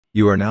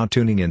You are now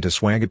tuning into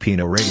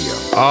Swagapino Radio.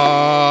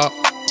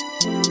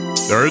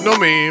 There is no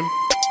meme.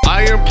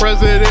 I am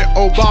President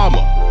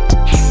Obama.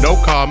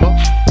 No comma.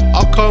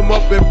 I'll come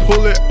up and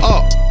pull it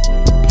up.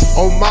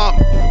 Oh mama,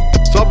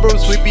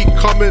 suburbs we be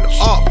coming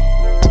up.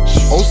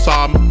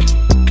 Osama,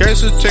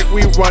 cancer check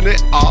we run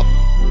it up.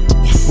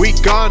 We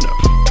gonna.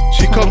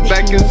 She come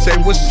back and say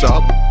what's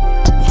up.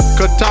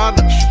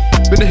 Katana,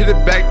 been hit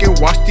it back in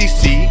Wash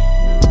DC.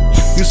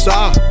 You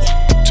saw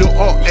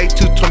 208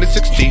 to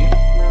 2016.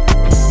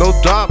 No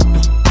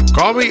drama.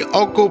 Call me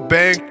Uncle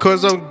Ben,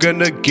 cause I'm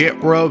gonna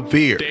get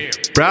revered.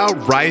 Brown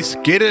rice,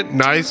 get it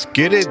nice,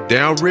 get it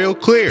down real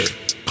clear.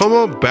 Come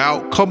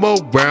about, come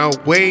around,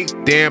 wait,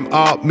 damn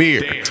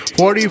Amir.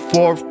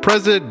 44th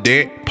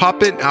president,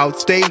 popping out,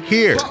 stay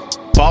here.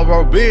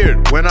 Follow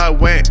beard when I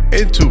went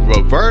into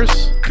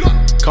reverse.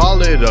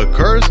 Call it a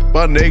curse,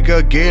 but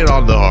nigga get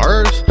on the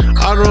hearse.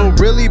 I don't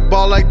really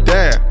ball like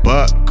that,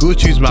 but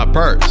Gucci's my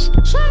purse.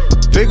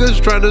 Figures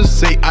trying to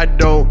say I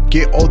don't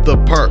get all the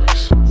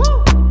perks.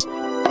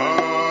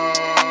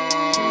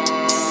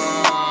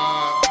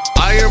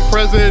 I am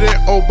President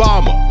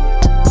Obama.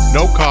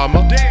 No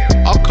comma.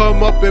 I'll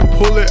come up and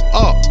pull it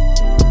up.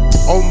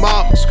 Oh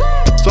mama,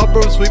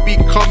 suburbs we be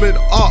coming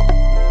up.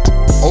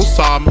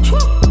 Osama,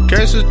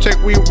 cancer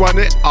check we run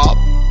it up.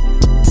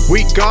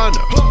 We gonna.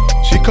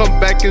 She come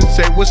back and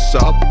say what's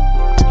up.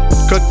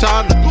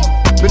 Katana,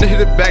 finna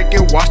hit it back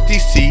and Wash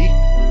DC.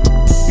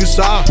 You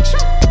saw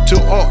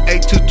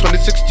 208 to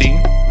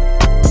 2016.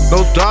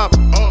 No drama.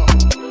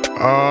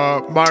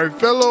 My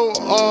fellow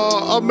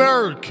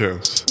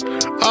Americans,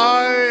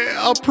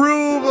 I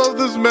approve of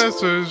this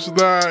message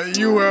that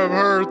you have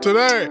heard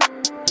today.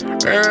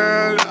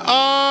 And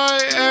I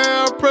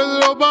am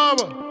President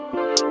Obama.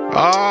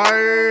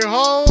 I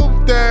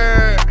hope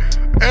that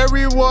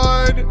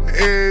everyone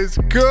is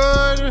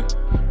good,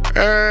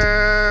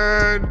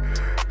 and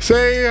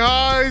say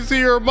hi to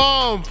your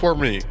mom for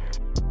me.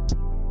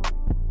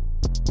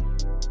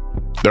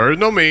 There is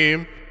no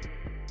meme.